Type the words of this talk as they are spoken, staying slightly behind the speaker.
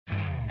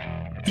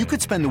You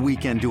could spend the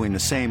weekend doing the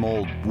same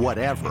old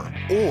whatever,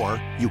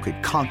 or you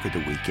could conquer the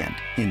weekend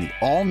in the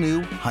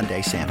all-new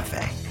Hyundai Santa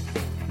Fe.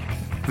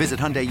 Visit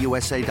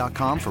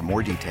HyundaiUSA.com for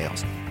more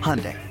details.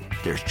 Hyundai,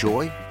 there's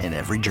joy in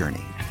every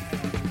journey.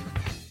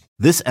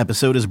 This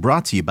episode is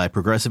brought to you by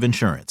Progressive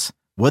Insurance.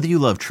 Whether you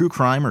love true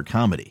crime or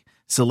comedy,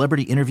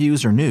 celebrity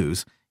interviews or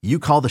news, you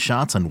call the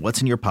shots on what's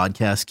in your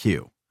podcast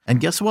queue. And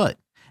guess what?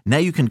 Now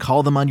you can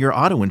call them on your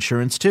auto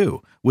insurance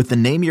too with the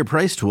Name Your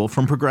Price tool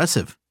from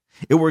Progressive.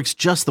 It works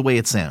just the way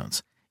it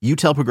sounds. You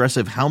tell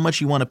Progressive how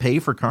much you want to pay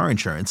for car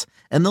insurance,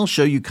 and they'll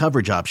show you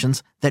coverage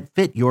options that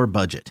fit your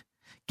budget.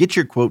 Get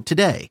your quote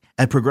today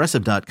at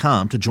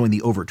Progressive.com to join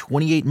the over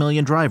 28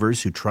 million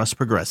drivers who trust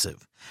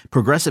Progressive.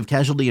 Progressive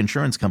Casualty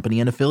Insurance Company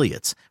and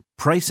Affiliates.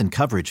 Price and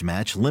coverage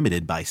match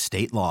limited by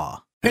state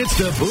law. It's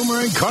the Boomer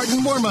and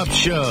Carton warm-up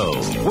show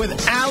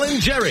with Al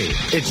and Jerry.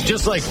 It's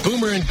just like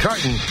Boomer and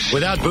Carton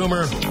without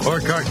Boomer or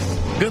Carton.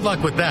 Good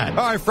luck with that.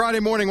 All right, Friday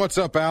morning. What's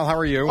up, Al? How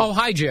are you? Oh,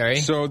 hi, Jerry.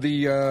 So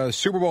the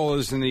Super Bowl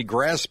is in the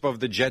grasp of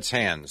the Jets'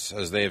 hands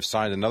as they have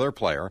signed another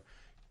player,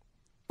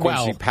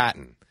 Quincy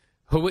Patton.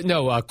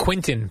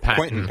 Quinton Patton.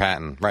 Quinton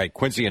Patton, right.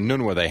 Quincy and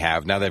Nunwa they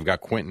have. Now they've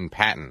got Quinton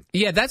Patton.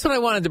 Yeah, that's what I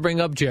wanted to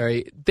bring up,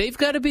 Jerry. They've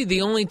got to be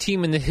the only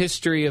team in the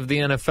history of the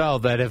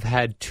NFL that have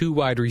had two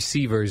wide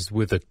receivers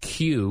with a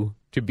Q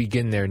to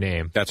begin their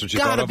name. That's what you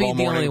thought of all morning? Gotta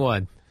be the only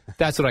one.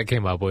 That's what I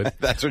came up with.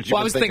 That's what you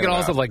I was thinking about.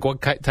 also, like,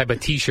 what type of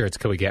T-shirts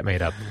could we get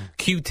made up?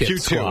 Q-Tip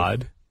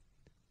Squad.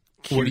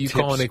 What are you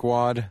calling it?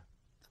 Squad?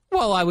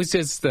 Well, I was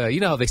just,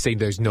 you know how they say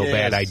there's no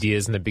bad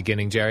ideas in the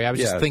beginning, Jerry? I was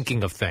just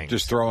thinking of things.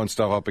 Just throwing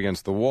stuff up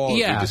against the wall,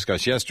 as we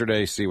discussed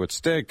yesterday, see what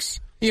sticks.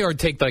 You know, or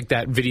take, like,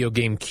 that video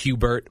game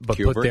Q-Bert, but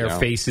put their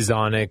faces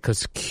on it,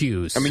 because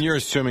Q's. I mean, you're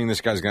assuming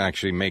this guy's going to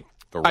actually make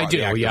the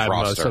roster. I do,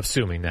 I'm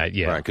assuming that,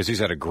 yeah. Right, because he's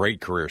had a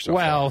great career so far.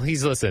 Well,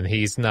 he's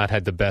not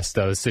had the best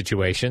of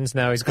situations.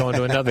 Now he's going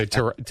to another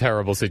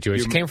terrible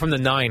situation. Came from the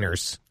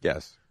Niners.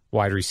 Yes.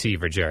 Wide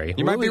receiver, Jerry.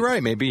 You might be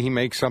right. Maybe he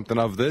makes something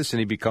of this, and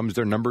he becomes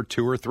their number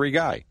 2 or 3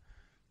 guy.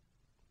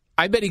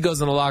 I bet he goes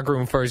in the locker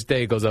room first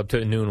day, goes up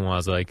to Noon and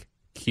was like,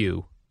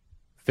 Q,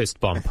 fist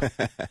bump.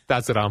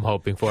 That's what I'm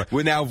hoping for.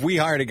 Well, now, if we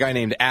hired a guy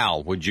named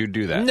Al, would you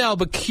do that? No,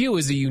 but Q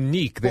is a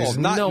unique. There's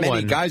not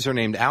many guys are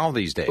named Al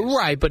these days.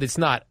 Right, but it's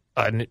not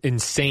an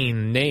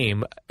insane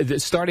name.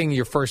 Starting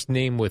your first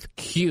name with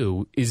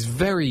Q is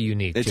very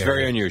unique. It's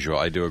very unusual.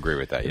 I do agree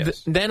with that,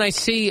 yes. Then I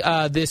see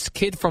this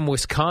kid from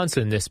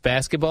Wisconsin, this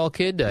basketball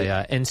kid,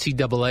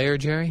 NCAA-er,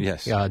 Jerry?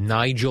 Yes.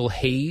 Nigel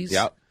Hayes.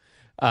 Yep.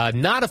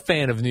 Not a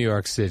fan of New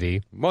York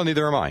City. Well,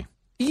 neither am I.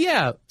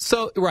 Yeah,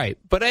 so, right.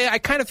 But I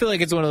kind of feel like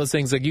it's one of those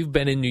things, like you've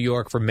been in New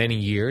York for many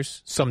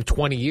years, some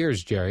 20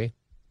 years, Jerry.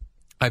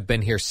 I've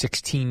been here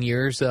 16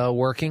 years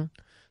working.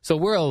 So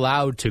we're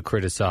allowed to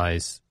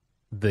criticize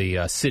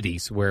the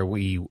cities where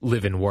we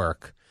live and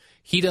work.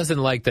 He doesn't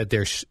like that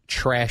there's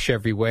trash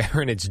everywhere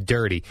and it's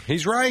dirty.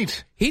 He's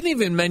right. He didn't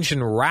even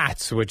mention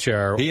rats, which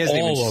are he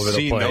hasn't all even over the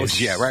seen place.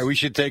 Those yet, right? We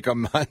should take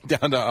them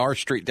down to our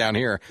street down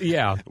here.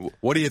 Yeah.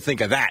 What do you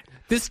think of that?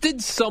 This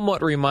did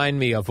somewhat remind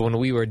me of when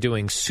we were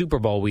doing Super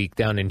Bowl week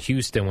down in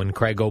Houston when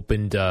Craig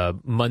opened a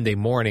Monday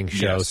morning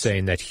show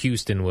saying that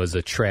Houston was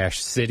a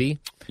trash city.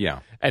 Yeah.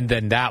 And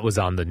then that was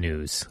on the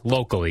news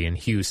locally in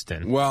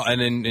Houston. Well, and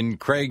in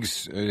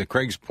Craig's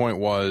point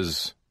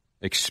was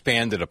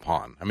expanded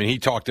upon. I mean, he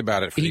talked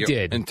about it for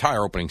the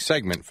entire opening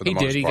segment for the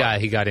most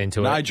part. He got into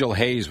it. Nigel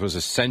Hayes was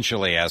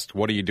essentially asked,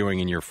 what are you doing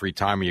in your free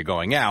time? Are you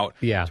going out?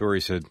 Yeah. To where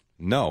he said,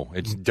 no,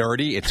 it's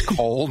dirty, it's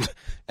cold,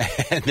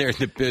 and there's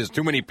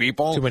too many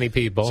people. Too many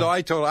people. So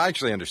I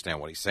actually understand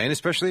what he's saying,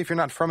 especially if you're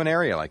not from an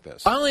area like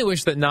this. I only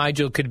wish that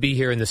Nigel could be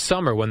here in the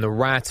summer when the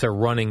rats are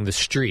running the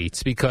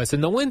streets, because in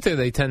the winter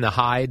they tend to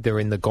hide. They're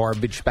in the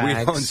garbage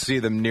bags. We don't see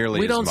them nearly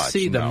as much. We don't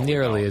see them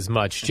nearly as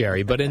much,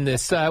 Jerry. But in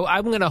this,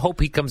 I'm going to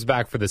hope he comes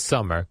back for the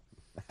summer.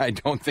 I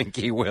don't think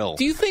he will.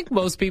 Do you think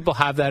most people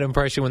have that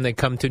impression when they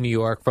come to New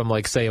York from,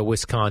 like, say, a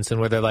Wisconsin,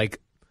 where they're like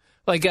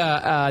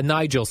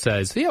Nigel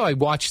says, I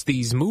watch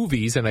these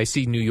movies and I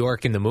see New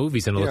York in the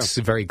movies and it looks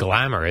very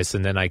glamorous,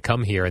 and then I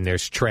come here and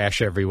there's trash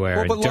everywhere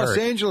and but dirt. Los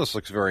Angeles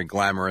looks very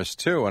glamorous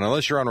too, and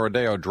unless you're on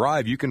Rodeo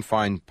Drive, you can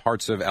find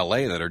parts of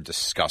L.A. that are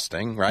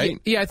disgusting, right?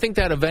 Yeah, I think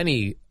that of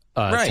any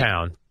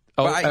town.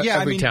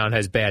 Every town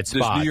has bad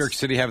spots. Does New York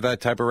City have that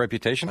type of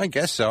reputation? I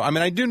guess so. I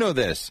mean, I do know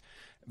this.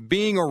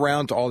 Being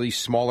around all these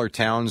smaller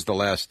towns the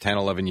last 10,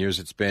 11 years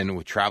it's been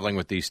with traveling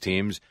with these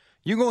teams,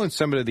 you go in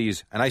some of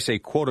these, and I say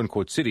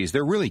quote-unquote cities,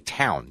 they're really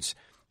towns.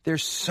 They're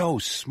so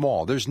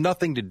small. There's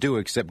nothing to do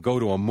except go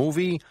to a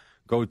movie,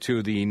 go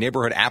to the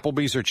neighborhood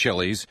Applebee's or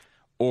Chili's,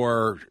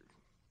 or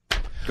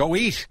go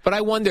eat. But I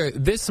wonder,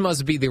 this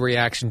must be the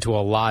reaction to a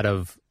lot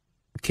of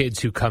kids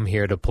who come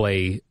here to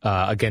play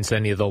against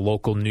any of the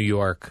local New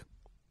York,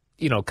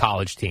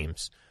 college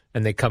teams.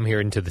 And they come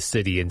here into the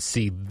city and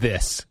see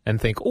this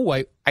and think,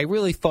 I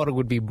really thought it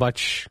would be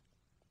much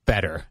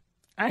better.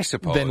 I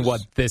suppose. Than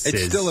what this is.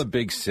 It's still a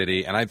big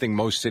city, and I think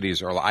most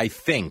cities are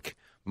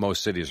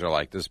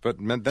like this, but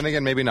then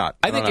again, maybe not.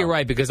 I think you're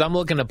right, because I'm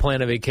looking to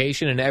plan a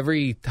vacation, and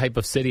every type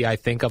of city I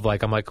think of,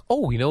 I'm like,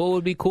 you know what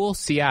would be cool?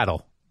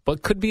 Seattle.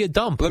 but could be a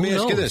dump. Let me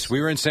ask you knows? this.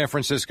 We were in San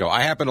Francisco.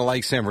 I happen to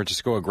like San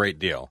Francisco a great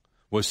deal.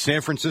 Was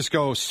San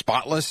Francisco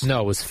spotless?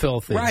 No, it was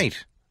filthy.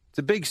 Right. It's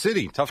a big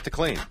city, tough to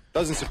clean.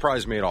 Doesn't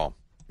surprise me at all.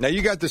 Now,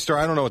 you got this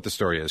story. I don't know what the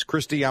story is.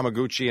 Christy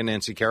Yamaguchi and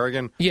Nancy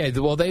Kerrigan. Yeah,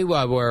 well, they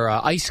were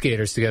ice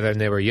skaters together when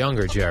they were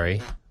younger,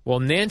 Jerry. Well,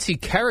 Nancy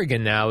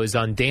Kerrigan now is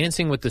on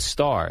Dancing with the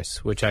Stars,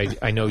 which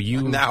I know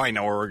you... Now I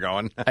know where we're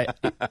going.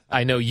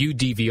 I know you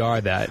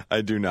DVR that.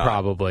 I do not.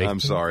 Probably. I'm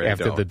sorry, I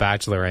After don't. The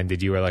Bachelor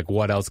ended, you were like,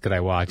 what else could I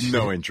watch?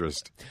 No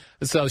interest.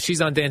 So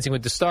she's on Dancing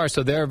with the Stars,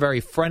 so they're very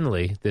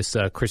friendly, this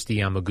Christy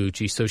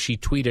Yamaguchi. So she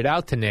tweeted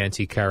out to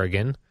Nancy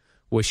Kerrigan,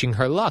 wishing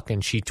her luck,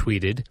 and she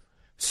tweeted,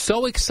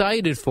 "So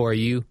excited for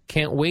you.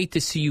 Can't wait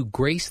to see you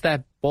grace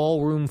that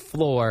ballroom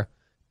floor,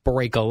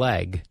 break a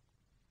leg."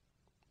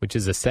 Which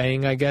is a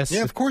saying, I guess.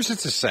 Yeah, of course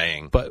it's a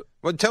saying. But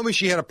well, tell me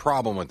she had a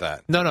problem with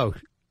that. No,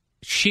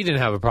 she didn't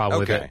have a problem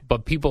with Okay. it.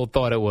 But people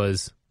thought it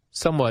was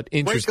somewhat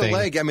interesting. Break a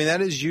leg. I mean, that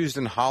is used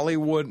in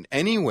Hollywood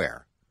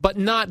anywhere. But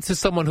not to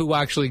someone who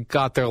actually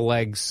got their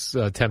legs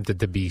attempted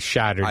to be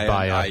shattered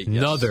by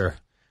another. Yes.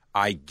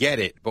 I get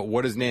it, but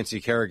what is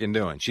Nancy Kerrigan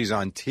doing? She's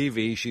on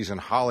TV. She's in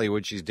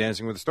Hollywood. She's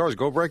Dancing with the Stars.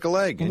 Go break a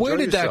leg. Where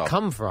Enjoy did yourself. that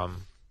come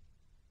from?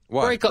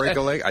 What? Break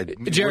a leg?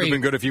 It Jerry- would have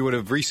been good if you would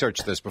have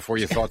researched this before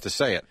you thought to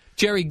say it.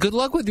 Jerry, good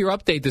luck with your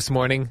update this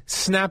morning.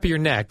 Snap your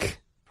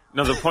neck.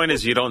 No, the point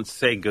is you don't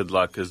say good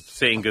luck because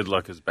saying good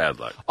luck is bad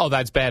luck. Oh,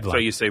 that's bad luck. So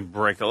you say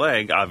break a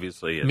leg,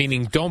 obviously. It's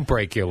Meaning don't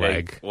break your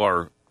leg.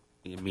 Or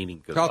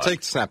meaning good I'll luck.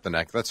 take snap the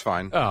neck. That's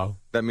fine. Oh.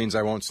 That means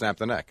I won't snap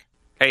the neck.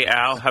 Hey,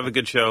 Al, have a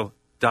good show.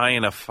 Die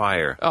in a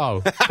fire. Oh,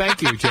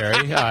 thank you,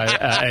 Jerry.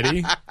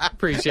 Eddie,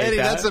 appreciate Eddie,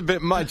 that. that's a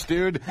bit much,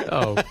 dude.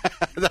 Oh.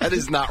 That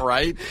is not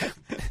right.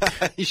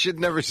 You should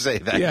never say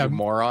that, Yeah. you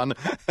moron.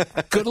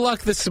 Good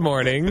luck this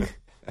morning.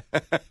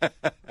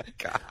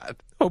 God.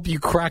 Hope you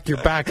crack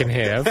your back in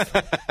half.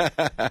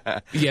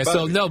 Yeah,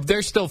 so no,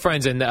 they're still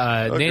friends, and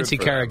Nancy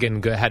for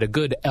Kerrigan had a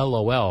good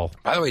LOL.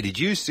 By the way, did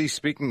you see,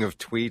 speaking of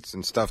tweets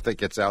and stuff that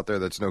gets out there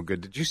that's no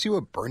good, did you see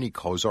what Bernie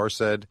Kosar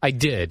said? I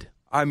did.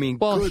 I mean,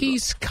 Well, good-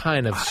 he's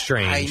kind of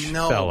strange, I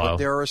know, fellow. but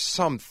there are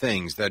some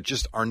things that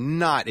just are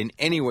not in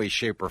any way,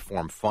 shape, or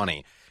form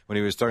funny. When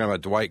he was talking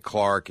about Dwight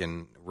Clark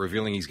and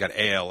revealing he's got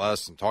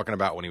ALS and talking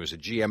about when he was a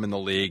GM in the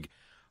league.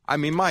 I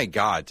mean, my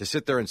God, to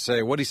sit there and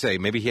say, what did he say?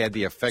 Maybe he had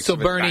the effects So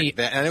of it Bernie-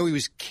 back then. I know he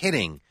was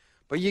kidding,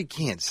 but you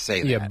can't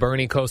say that. Yeah,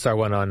 Bernie Kosar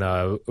went on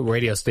a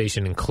radio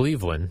station in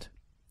Cleveland.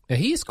 And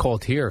he's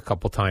called here a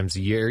couple times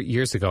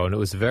years ago, and it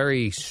was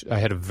I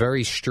had a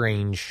very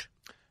strange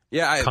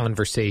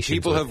conversation.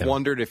 People with have him.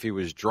 wondered if he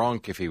was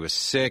drunk, if he was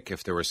sick,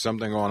 if there was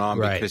something going on,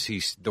 Right.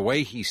 because the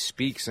way he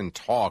speaks and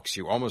talks,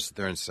 you almost sit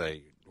there and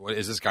say, what,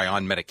 is this guy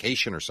on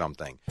medication or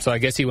something? So I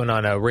guess he went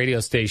on a radio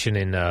station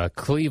in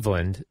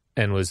Cleveland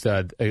and was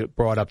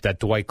brought up that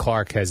Dwight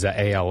Clark has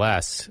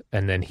ALS,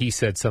 and then he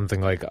said something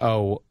like,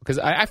 "Oh, because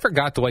I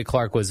forgot Dwight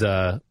Clark was he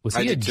a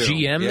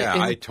GM? Yeah,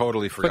 I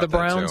totally forgot for the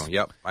Browns. that too.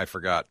 Yep, I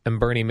forgot. And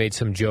Bernie made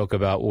some joke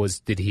about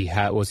was he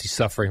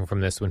suffering from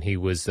this when he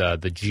was the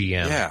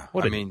GM? Yeah,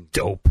 what I a mean,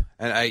 dope.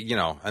 And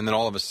and then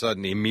all of a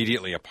sudden,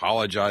 immediately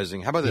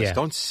apologizing. How about this? Yeah.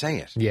 Don't say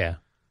it. Yeah.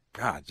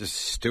 God, just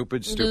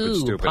stupid.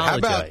 Ooh,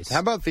 apologize.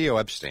 How about Theo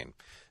Epstein?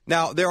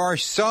 Now, there are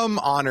some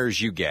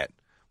honors you get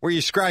where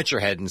you scratch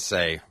your head and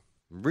say,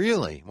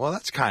 really? Well,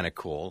 that's kind of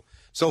cool.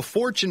 So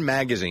Fortune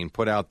magazine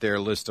put out their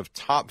list of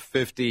top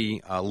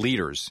 50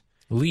 leaders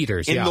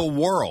in the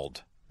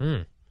world.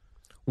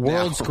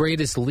 World's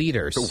greatest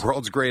leaders. The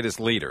world's greatest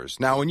leaders.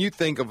 Now, when you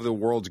think of the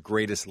world's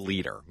greatest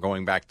leader,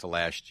 going back to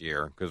last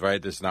year, because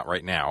this is not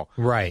right now.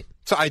 Right.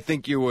 So I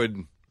think you would...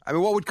 I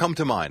mean, what would come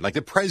to mind? Like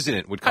the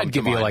president would come I'd to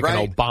give mind, you like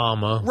right? an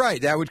Obama.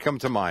 Right, that would come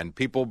to mind.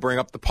 People bring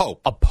up the Pope.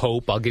 A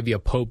Pope. I'll give you a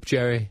Pope,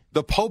 Jerry.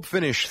 The Pope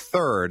finished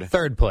third.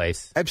 Third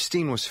place.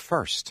 Epstein was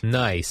first.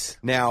 Nice.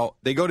 Now,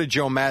 they go to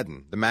Joe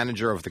Madden, the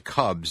manager of the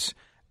Cubs,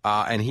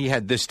 and he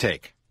had this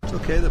take. It's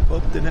okay. The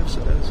Pope didn't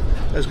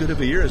have as good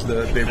of a year as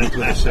the Babe Ruth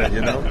would have said, you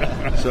know?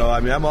 So,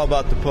 I mean, I'm all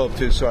about the Pope,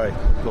 too. Sorry,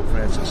 Pope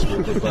Francis.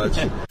 We're buds.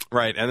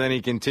 Right, and then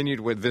he continued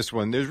with this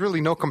one. There's really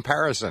no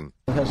comparison.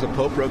 Has the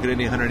Pope broken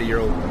any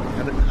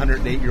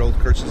 108-year-old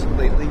curses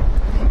lately?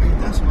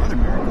 He's done some other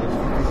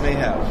miracles. He may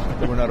have,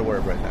 that we're not aware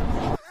of right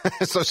now.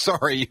 So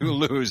sorry, you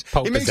lose.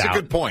 Pope He makes is a out.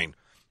 good point.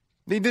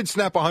 He did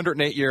snap a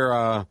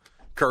 108-year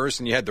curse,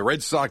 and you had the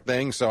Red Sox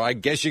thing, so I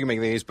guess you can make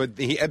these. But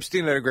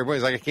Epstein had a great point.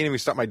 He's like, I can't even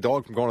stop my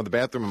dog from going to the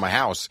bathroom in my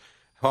house.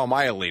 How am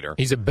I a leader?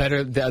 He's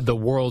the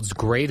world's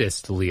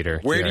greatest leader.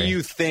 Where Jerry. do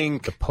you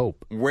think The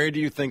Pope. Where do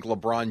you think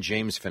LeBron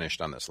James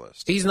finished on this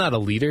list? He's not a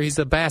leader. He's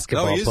a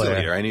basketball No, he is player. the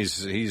leader, and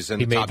he's in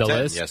He the made top the 10.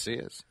 list? Yes, he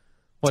is.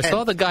 Well, I 10th.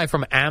 saw the guy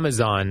from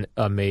Amazon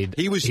made.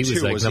 He was he two,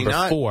 was like was he number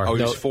not? 4. Oh,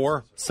 he was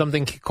 4?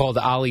 Something called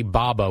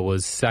Alibaba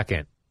was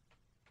second,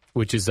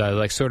 which is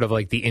like sort of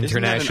like the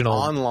international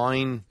Isn't that an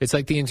online. It's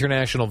like the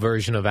international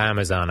version of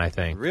Amazon, I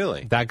think.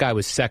 Really? That guy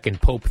was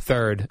second, Pope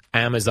third,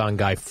 Amazon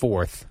guy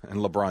fourth. And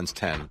LeBron's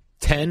 10.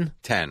 10?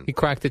 10. He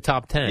cracked the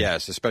top 10.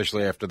 Yes,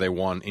 especially after they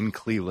won in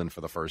Cleveland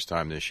for the first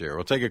time this year.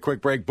 We'll take a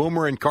quick break.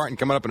 Boomer and Carton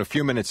coming up in a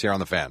few minutes here on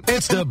The Fan.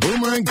 It's the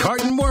Boomer and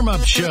Carton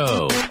warm-up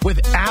show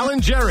with Al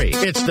and Jerry.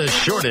 It's the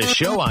shortest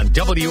show on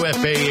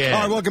WFAN.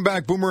 All right, welcome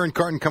back. Boomer and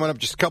Carton coming up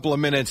just a couple of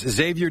minutes.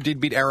 Xavier did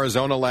beat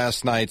Arizona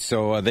last night,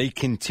 so they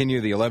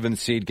continue the 11th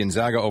seed.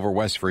 Gonzaga over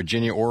West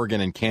Virginia,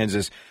 Oregon, and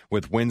Kansas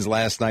with wins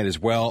last night as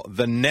well.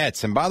 The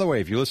Nets, and by the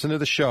way, if you listen to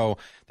the show,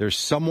 there's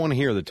someone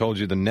here that told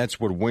you the Nets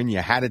would win. You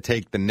had to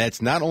take the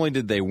Nets. Not only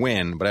did they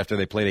win, but after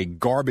they played a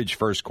garbage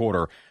first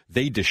quarter,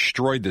 they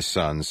destroyed the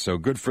Suns. So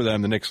good for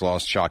them. The Knicks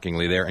lost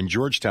shockingly there. And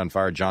Georgetown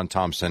fired John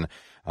Thompson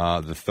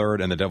the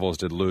third, and the Devils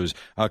did lose.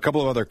 A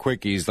couple of other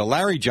quickies. The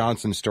Larry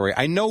Johnson story.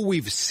 I know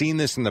we've seen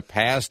this in the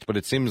past, but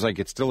it seems like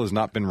it still has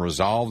not been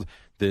resolved.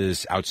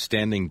 This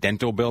outstanding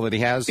dental bill that he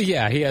has.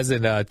 Yeah, he has a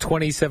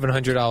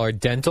 $2,700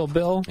 dental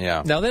bill.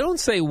 Yeah. Now, they don't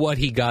say what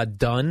he got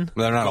done.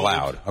 They're not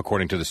allowed,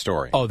 according to the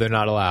story. Oh, they're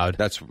not allowed.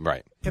 That's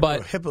right.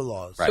 HIPAA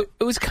laws. Right.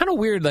 It was kind of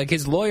weird. Like,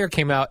 his lawyer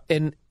came out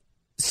and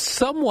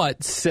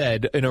somewhat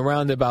said in a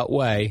roundabout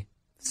way,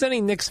 "There's any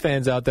Knicks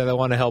fans out there that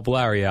want to help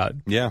Larry out,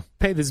 Yeah.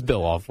 pay this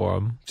bill off for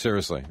him."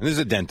 Seriously. And this is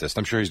a dentist.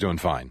 I'm sure he's doing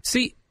fine.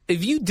 See,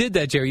 if you did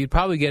that, Jerry, you'd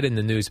probably get in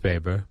the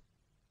newspaper.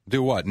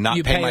 Do what? Not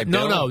You pay my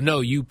bill? No.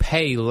 You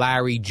pay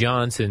Larry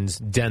Johnson's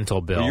dental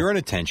bill. Well, you're an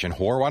attention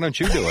whore. Why don't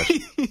you do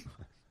it?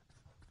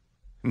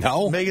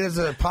 No? Make it as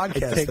a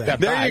podcast Take thing. that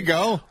There back. you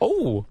go.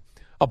 Oh,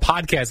 a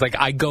podcast like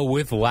I go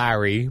with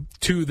Larry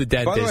to the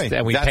By the dentist way,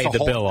 and we that's pay a the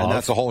whole- bill off. And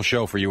that's a whole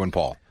show for you and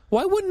Paul.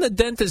 Why wouldn't the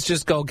dentist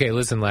just go, okay,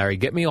 listen, Larry,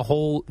 get me a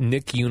whole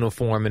Nick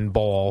uniform and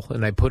ball,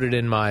 and I put it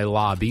in my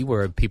lobby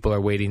where people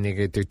are waiting to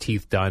get their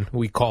teeth done.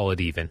 We call it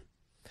even.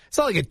 It's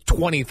not like a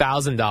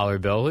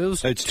 $20,000 bill. It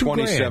was It's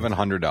 $2,000.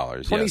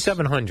 $2,700.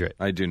 $2,700.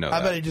 I do know I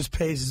that. bet he just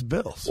pays his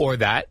bills. Or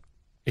that.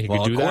 He Well,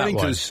 could do that according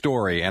to one. the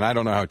story, and I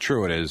don't know how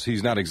true it is,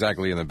 he's not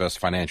exactly in the best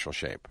financial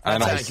shape. I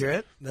That's don't-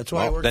 accurate. That's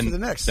why I Well, work then, for the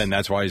Knicks. Then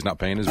that's why he's not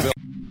paying his bill.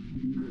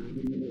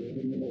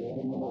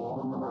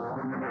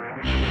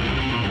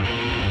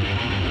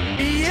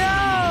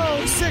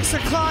 Yo, 6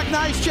 o'clock.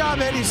 Nice job,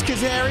 Eddie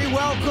Schizzeri.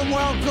 Welcome.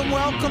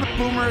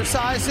 Boomer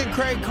Esiason,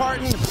 Craig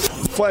Carton.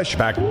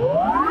 Flashback.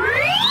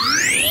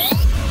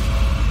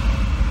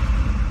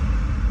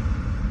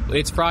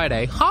 It's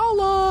Friday.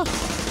 Holla!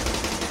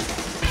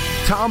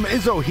 Tom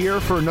Izzo here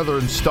for another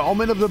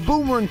installment of the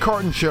Boomer and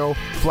Carton Show,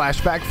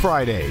 Flashback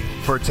Friday.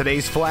 For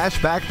today's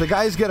flashback, the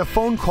guys get a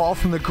phone call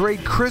from the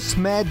great Chris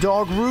Mad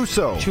Dog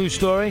Russo. True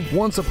story.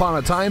 Once upon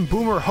a time,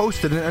 Boomer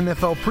hosted an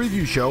NFL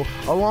preview show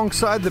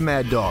alongside the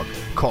Mad Dog,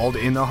 called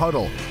In the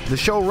Huddle. The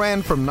show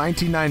ran from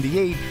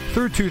 1998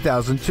 through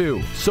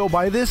 2002, so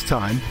by this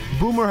time,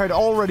 Boomer had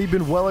already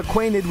been well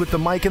acquainted with the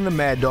Mike and the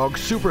Mad Dog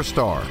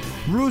superstar.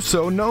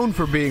 Russo, known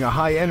for being a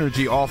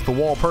high-energy,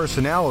 off-the-wall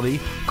personality,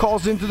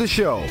 calls into the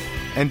show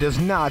and does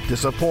not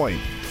disappoint.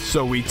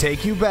 So we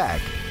take you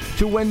back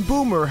to when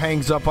Boomer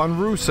hangs up on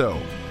Russo,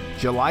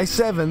 July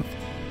 7th,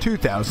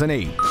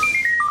 2008.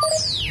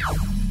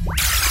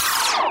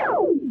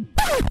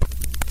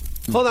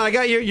 Hold on, I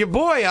got your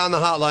boy on the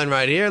hotline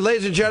right here.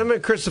 Ladies and gentlemen,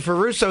 Christopher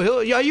Russo.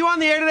 Are you on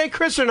the air today,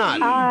 Chris, or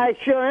not? I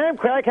sure am,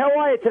 Craig. How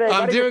are you today,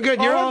 I'm buddy? doing good.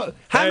 How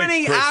Hey,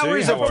 many Chrissy,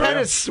 hours how of are you?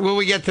 tennis will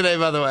we get today,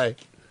 by the way?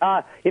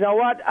 You know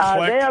what?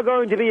 They are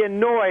going to be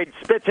annoyed,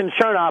 Spitz and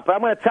Chernoff, but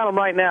I'm going to tell them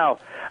right now.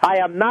 I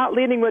am not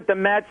leading with the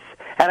Mets,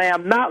 and I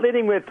am not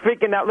leading with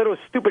freaking that little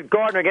stupid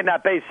Gardner getting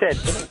that base hit.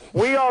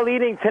 We are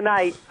leading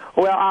tonight,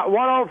 well,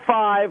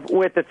 105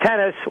 with the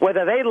tennis,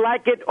 whether they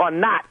like it or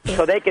not,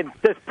 so they can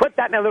just put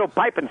that in a little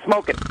pipe and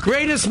smoke it.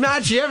 Greatest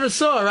match you ever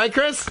saw, right,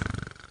 Chris?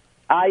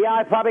 Yeah,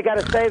 I probably got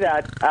to say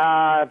that.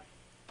 I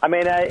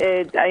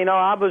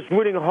was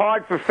rooting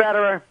hard for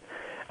Federer.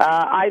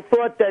 I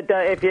thought that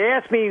if you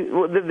ask me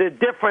the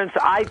difference,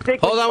 I think...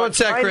 Hold on one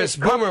sec, Chris.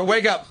 Boomer,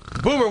 wake up.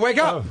 Boomer, wake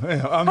up.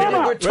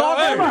 We're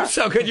talking to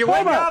Russo. Could you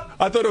wake up?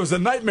 I thought it was a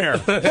nightmare.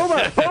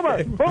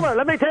 Boomer,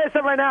 let me tell you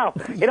something right now.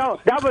 You know,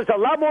 that was a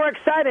lot more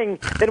exciting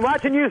than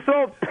watching you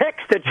throw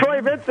picks to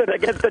Troy Vincent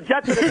against the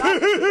Jets.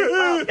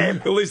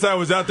 At least I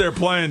was out there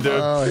playing, dude.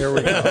 Oh, here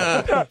we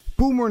go.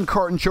 Boomer and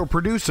Carton Show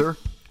producer,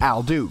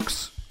 Al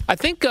Dukes. I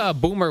think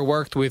Boomer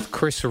worked with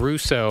Chris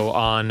Russo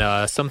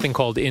on something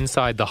called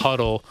Inside the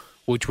Huddle,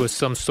 which was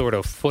some sort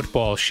of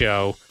football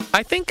show.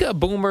 I think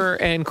Boomer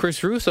and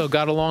Chris Russo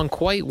got along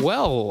quite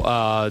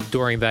well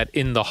during that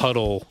In the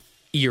Huddle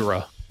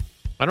era.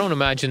 I don't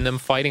imagine them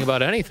fighting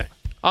about anything.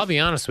 I'll be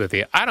honest with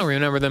you. I don't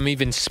remember them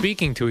even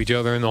speaking to each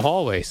other in the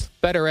hallways.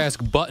 Better ask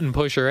button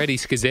pusher Eddie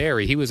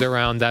Schizzeri. He was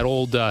around that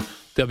old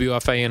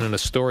WFAN and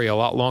Astoria a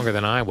lot longer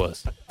than I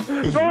was.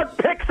 Throwing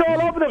picks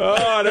all over the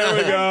place. Oh, there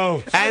we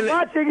go. And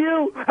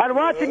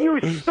watching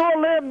you sore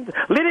limbs,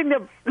 leading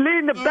the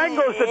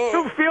Bengals to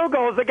 2 field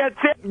goals against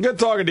him. Good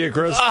talking to you,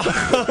 Chris.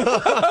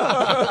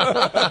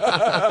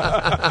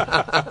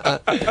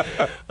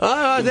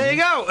 There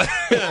you go.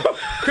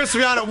 Chris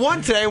supposed to be on at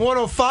 1 today,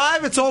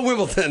 105. It's all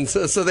Wimbledon.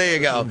 So there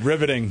you go.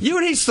 Riveting. You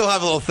and he still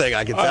have a little thing,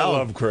 I can tell. I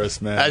love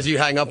Chris, man. As you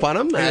hang up on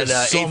him at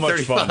so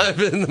much fun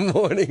 8:35 in the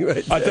morning.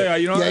 Right there. I tell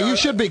you, you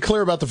should be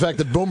clear about the fact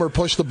that Boomer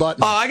pushed the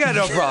button. Oh, I got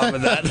no problem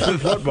with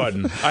that. What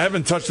button? I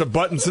haven't touched a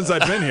button since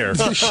I've been here.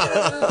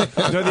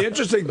 The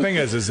interesting thing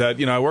is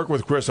that, I work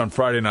with Chris on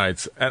Friday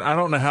nights, and I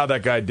don't know how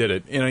that guy did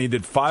it. He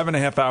did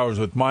 5.5 hours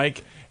with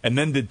Mike and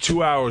then did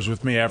 2 hours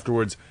with me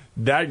afterwards.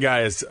 That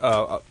guy is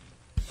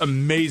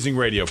amazing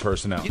radio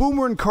personality.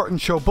 Boomer and Carton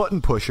Show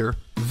button pusher,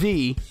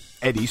 the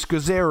Eddie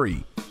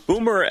Scozzeri.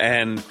 Boomer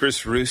and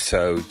Chris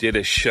Russo did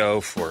a show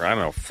for,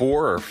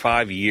 4 or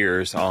 5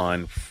 years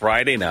on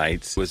Friday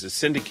nights. It was a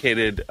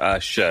syndicated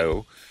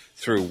show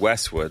through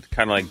Westwood,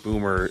 kind of like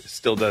Boomer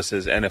still does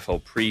his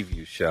NFL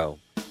preview show.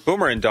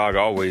 Boomer and Dog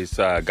always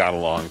got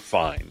along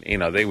fine.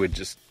 They would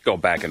just go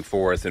back and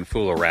forth and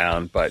fool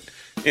around. But,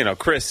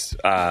 Chris,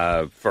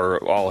 for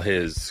all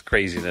his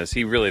craziness,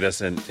 he really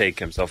doesn't take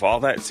himself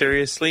all that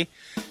seriously.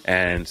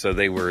 And so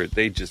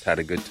they just had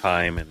a good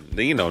time and,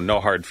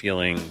 no hard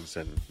feelings.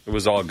 And it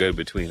was all good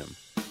between them.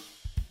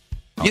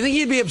 You think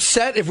he'd be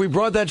upset if we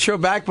brought that show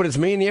back, but it's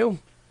me and you?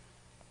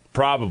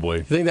 Probably.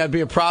 You think that'd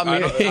be a problem I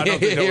don't think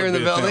here in the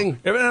building?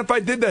 If I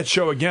did that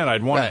show again,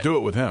 I'd want to do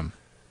it with him.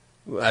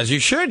 As you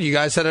should. You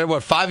guys had it,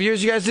 5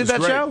 years you guys did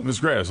that show? It was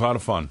great. It was a lot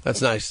of fun.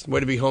 That's nice. Way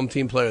to be home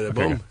team player there.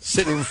 Boom.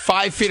 Sitting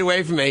 5 feet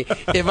away from me.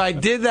 If I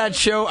did that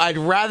show, I'd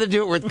rather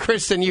do it with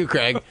Chris than you,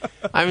 Craig.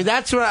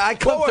 That's what I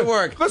come to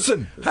work.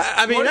 Listen. You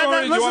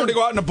wanted to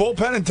go out in the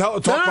bullpen and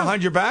talk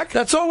behind your back?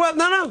 That's all well.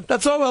 No.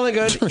 That's all well and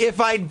good. If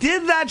I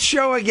did that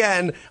show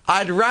again,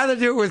 I'd rather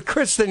do it with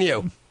Chris than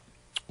you.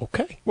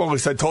 Okay. Well, at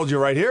least I told you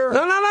right here.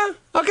 No.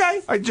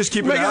 Okay. I just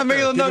keep it out I'm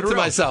making there. a note to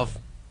myself.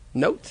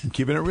 Note. I'm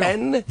keeping it real.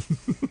 N.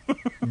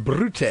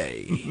 Brute.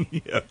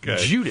 Okay.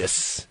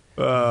 Judas.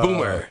 Oh,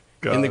 Boomer.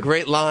 God. In the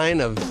great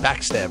line of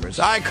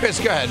backstabbers. All right, Chris,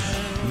 go ahead.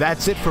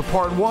 That's it for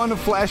part 1 of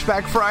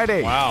Flashback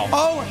Friday. Wow.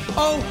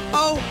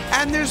 Oh,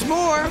 and there's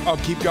more. Oh,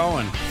 keep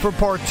going. For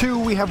part 2,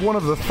 we have one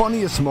of the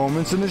funniest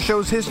moments in the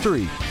show's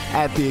history,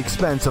 at the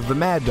expense of the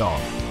Mad Dog.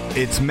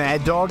 It's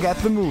Mad Dog at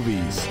the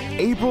Movies,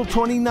 April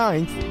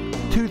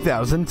 29th,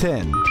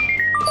 2010.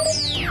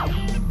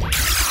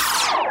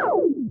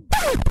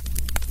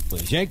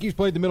 Yankees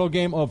played the middle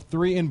game of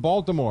 3 in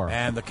Baltimore.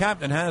 And the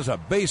captain has a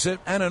base hit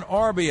and an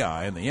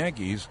RBI, and the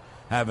Yankees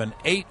have an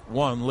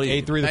 8-1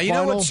 lead. 8-3 the final. You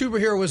know what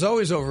superhero was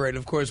always overrated,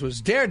 of course,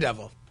 was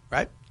Daredevil,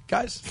 right,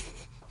 guys?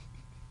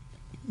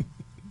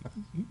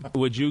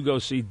 Would you go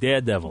see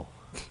Daredevil?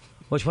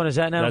 Which one is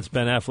that now? That's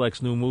Ben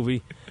Affleck's new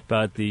movie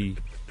about the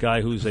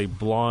guy who's a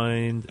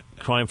blind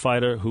crime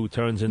fighter who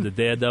turns into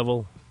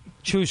Daredevil.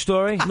 True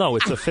story? No,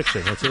 it's a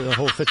fiction. It's a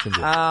whole fiction. You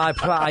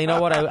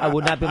know what? I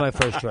would not be my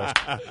first choice.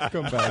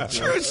 Come back.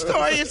 True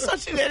story. You're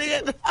such an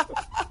idiot.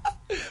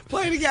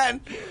 Play it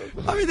again.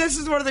 This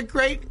is one of the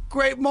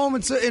great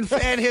moments in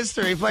fan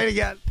history. Play it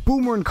again.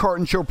 Boomer and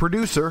Carton Show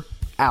producer,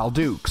 Al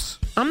Dukes.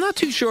 I'm not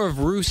too sure if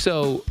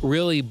Russo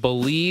really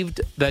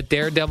believed that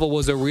Daredevil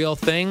was a real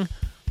thing.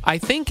 I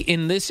think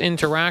in this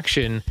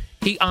interaction,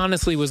 he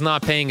honestly was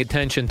not paying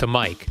attention to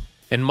Mike.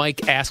 And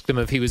Mike asked him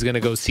if he was going to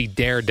go see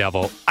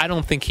Daredevil. I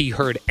don't think he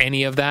heard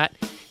any of that.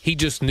 He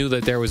just knew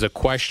that there was a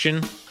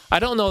question. I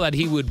don't know that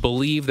he would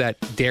believe that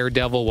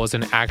Daredevil was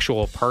an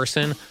actual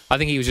person. I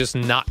think he was just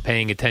not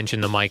paying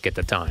attention to Mike at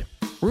the time.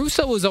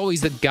 Russo was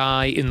always the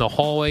guy in the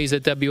hallways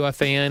at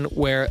WFAN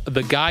where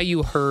the guy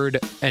you heard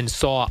and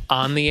saw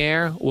on the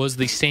air was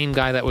the same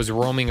guy that was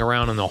roaming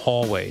around in the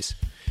hallways.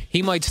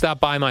 He might stop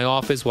by my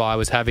office while I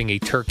was having a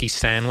turkey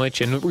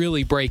sandwich and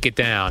really break it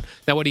down.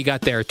 Now, what do you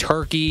got there?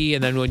 Turkey,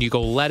 and then when you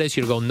go lettuce,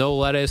 you go no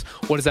lettuce.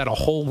 What is that, a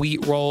whole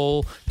wheat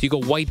roll? Do you go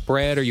white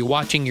bread? Are you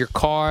watching your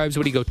carbs?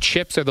 What do you go,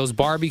 chips? Are those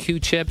barbecue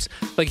chips?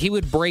 Like, he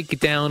would break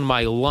down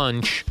my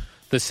lunch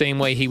the same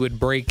way he would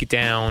break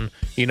down,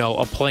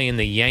 a play in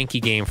the Yankee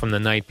game from the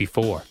night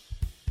before.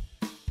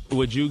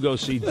 Would you go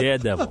see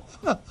Daredevil?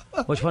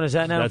 Which one is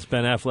that now? That's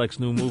Ben Affleck's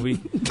new movie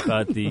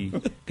about the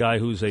guy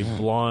who's a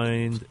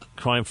blind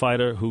crime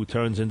fighter who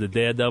turns into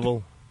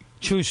Daredevil.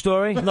 True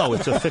story? No,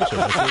 it's a fiction.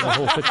 It's a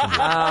whole fiction.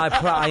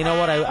 You know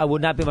what? I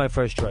would not be my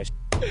first choice.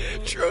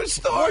 True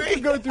story. What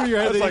could go through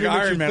your head? That's like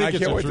Iron Man. I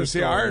can't wait to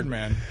see Iron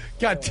Man.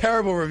 Got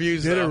terrible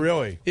reviews. Did it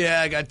really?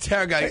 Yeah, I got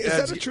terrible. Is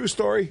that a true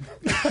story?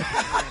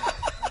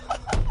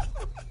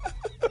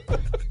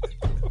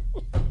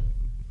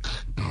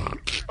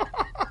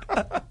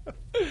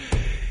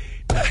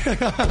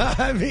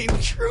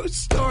 True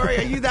story.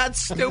 Are you that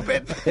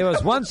stupid? There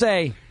was once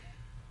a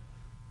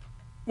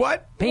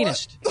what?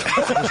 Penis.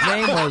 His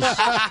name was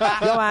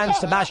Johann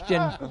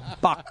Sebastian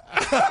Bach.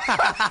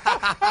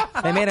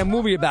 They made a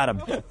movie about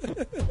him.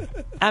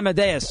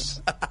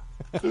 Amadeus.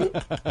 You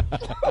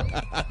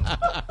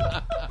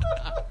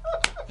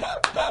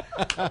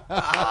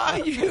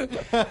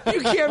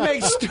can't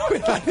make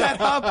stupid like that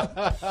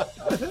up.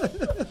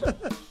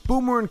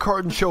 Boomer and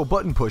Carton Show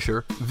button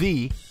pusher,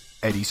 the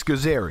Eddie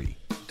Scozzeri.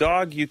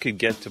 dog you could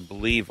get to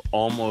believe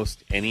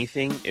almost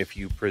anything if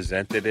you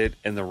presented it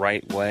in the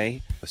right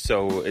way.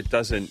 So it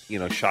doesn't,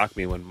 shock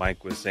me when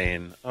Mike was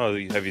saying, "Oh,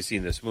 have you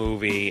seen this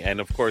movie?" And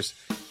of course,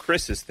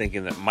 Chris is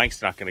thinking that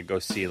Mike's not going to go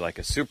see like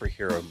a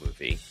superhero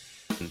movie.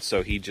 And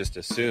so he just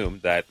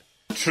assumed that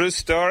true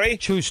story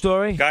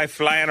guy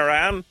flying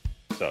around.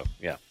 So,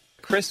 yeah.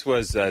 Chris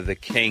was the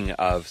king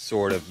of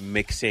sort of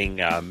mixing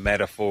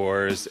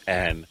metaphors,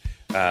 and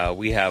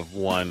we have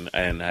one,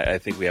 and I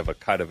think we have a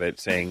cut of it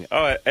saying,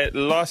 "Oh, it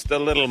lost a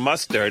little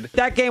mustard."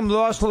 That game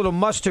lost a little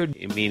mustard.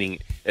 Meaning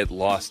it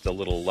lost a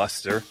little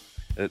luster.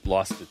 It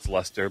lost its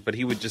luster. But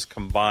he would just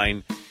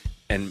combine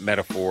and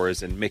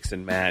metaphors and mix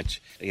and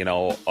match.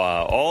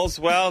 All's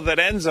well that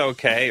ends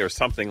okay, or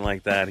something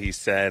like that, he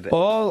said.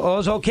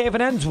 All's okay if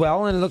it ends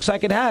well, and it looks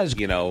like it has.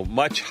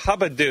 Much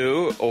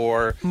hubbadoo,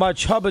 or...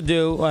 Much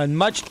hubbadoo, and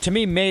much, to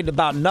me, made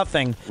about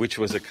nothing. Which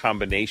was a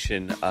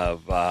combination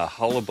of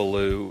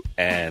hullabaloo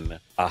and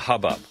a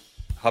hubbub.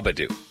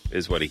 Hubbadoo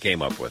is what he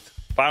came up with.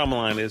 Bottom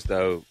line is,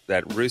 though,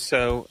 that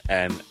Russo,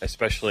 and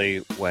especially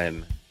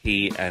when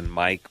he and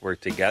Mike were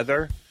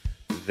together,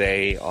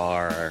 they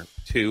are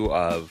two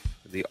of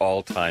the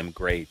all-time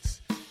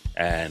greats,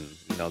 and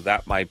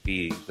that might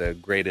be the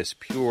greatest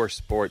pure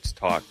sports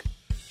talk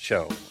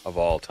show of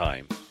all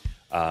time,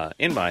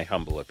 in my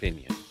humble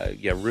opinion.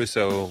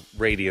 Russo,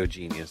 radio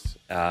genius,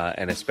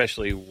 and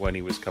especially when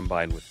he was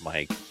combined with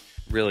Mike,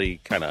 really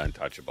kind of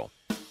untouchable.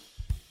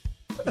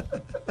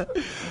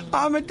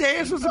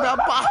 Amadeus was about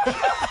Bob.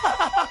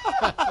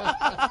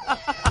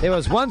 There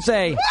was once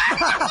a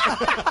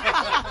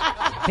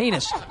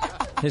penis.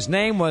 His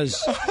name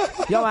was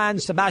Johann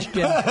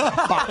Sebastian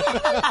Bach.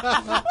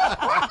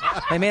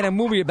 They made a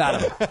movie about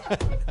him.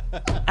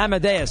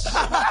 Amadeus.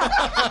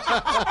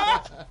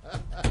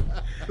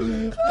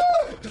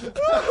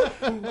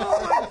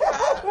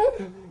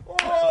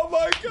 Oh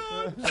my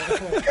God!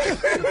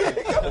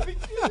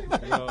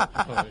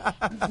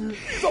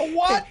 So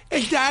what?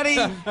 Hey, Daddy,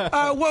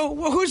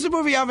 who's the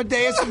movie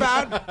Amadeus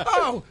about?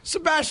 Oh,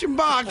 Sebastian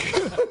Bach.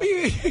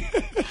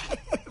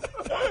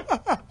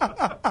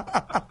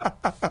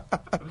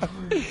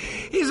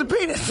 He's a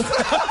penis.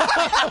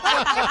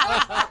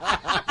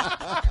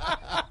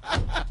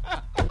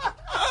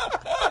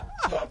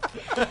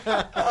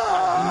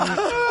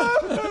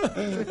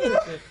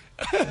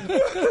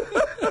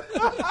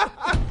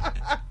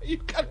 You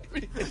got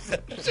me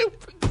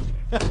stupid.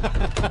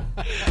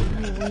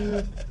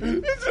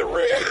 Is it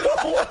real?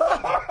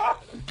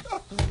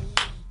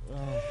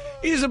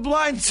 He's a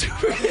blind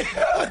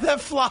superhero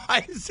that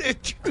flies.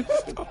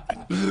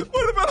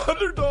 What about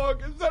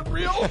Underdog? Is that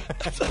real?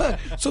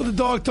 So the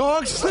dog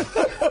talks?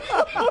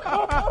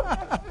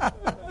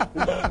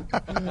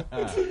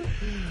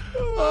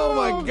 Oh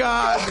my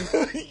God.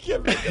 You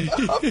can't make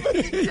it up.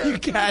 You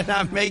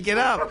cannot make it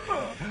up.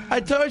 I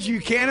told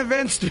you can't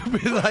invent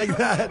stupid like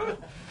that.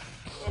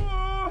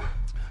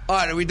 All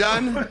right, are we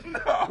done? No.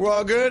 We're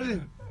all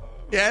good?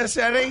 Yes,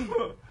 Eddie?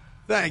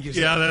 Thank you,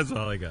 sir. Yeah, that's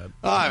all I got.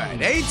 All right,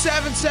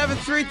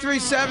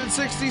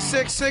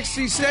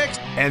 877-337-6666.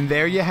 And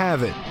there you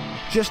have it.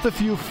 Just a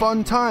few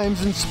fun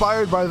times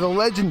inspired by the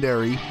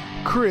legendary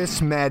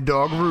Chris Mad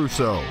Dog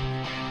Russo.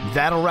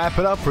 That'll wrap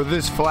it up for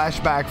this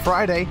Flashback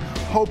Friday.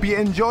 Hope you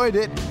enjoyed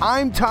it.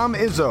 I'm Tom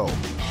Izzo.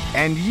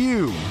 And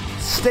you,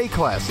 stay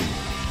classy.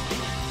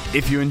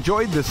 If you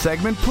enjoyed this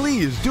segment,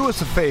 please do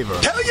us a favor.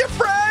 Tell your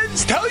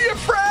friends! Tell your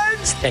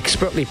friends!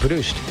 Expertly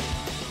produced.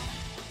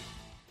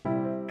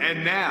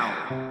 And now,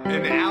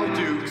 an Al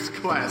Dukes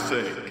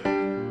classic.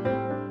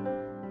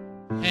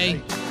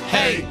 Hey,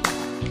 hey,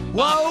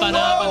 whoa, whoa,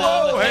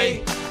 whoa,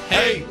 hey,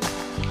 hey,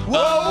 whoa,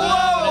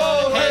 whoa,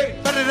 whoa, hey,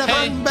 hey,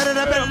 hey,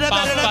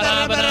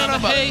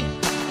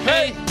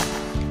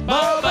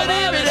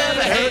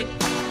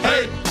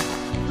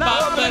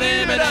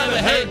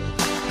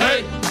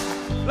 hey.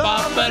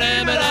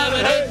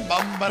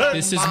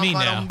 This is me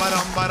now.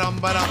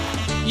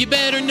 You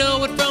better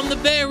know it from the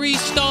very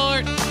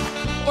start,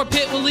 or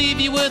Pitt will leave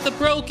you with a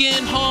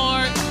broken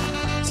heart.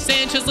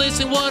 Sanchez,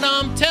 listen what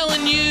I'm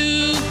telling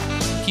you.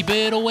 Keep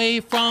it away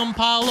from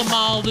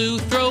Palomalu.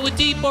 Throw it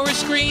deep or a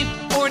screen,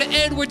 or to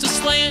Edwards a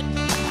slant.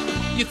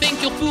 You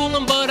think you'll fool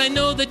him, but I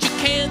know that you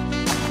can't.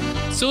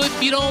 So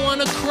if you don't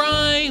want to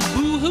cry,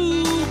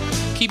 boo-hoo,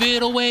 keep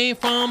it away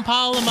from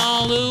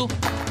Palomalu.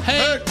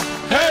 Hey,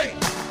 hey,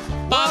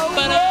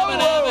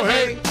 ba-ba-da-ba-da-ba,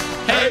 hey,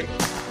 hey,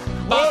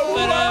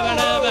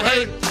 ba-ba-da-ba-da-ba,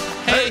 hey,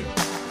 hey,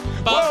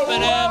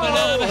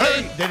 ba-ba-da-ba-da-ba, hey.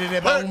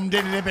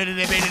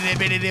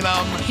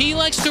 He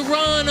likes to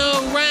run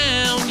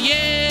around,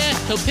 yeah.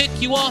 He'll pick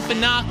you off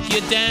and knock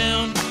you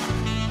down.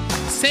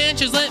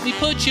 Sanchez, let me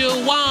put you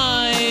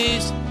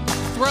wise.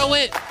 Throw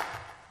it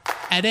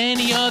at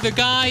any other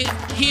guy.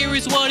 Here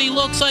is what he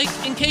looks like,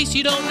 in case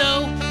you don't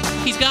know.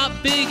 He's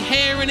got big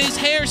hair and his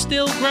hair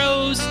still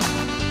grows.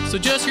 So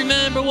just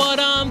remember what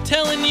I'm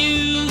telling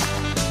you.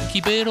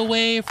 Keep it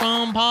away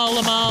from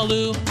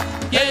Palomalu.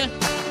 Yeah,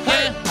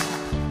 yeah.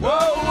 Whoa,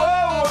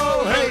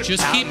 whoa, whoa, hey.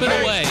 Just keep it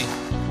away.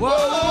 Whoa,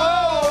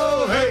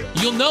 whoa, whoa, hey.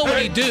 You'll know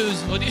what he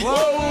does. Whoa,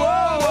 whoa,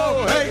 whoa,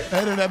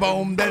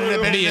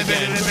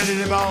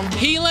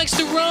 He likes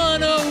to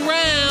run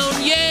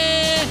around,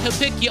 yeah. He'll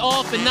pick you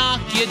off and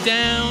knock you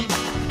down.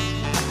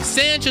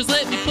 Sanchez,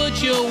 let me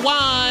put you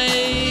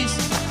wise.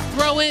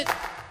 Throw it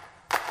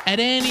at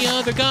any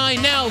other guy.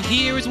 Now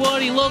here is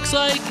what he looks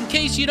like. In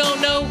case you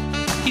don't know,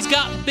 he's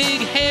got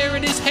big hair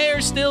and his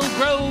hair still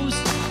grows.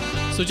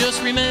 So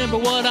just remember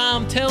what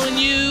I'm telling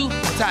you.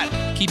 What's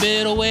that? Keep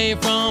it away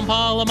from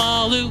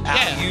Palomalu.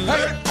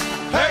 Yeah.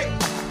 Hey,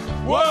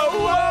 whoa,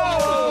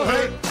 whoa,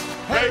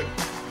 hey,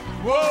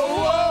 whoa,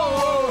 whoa.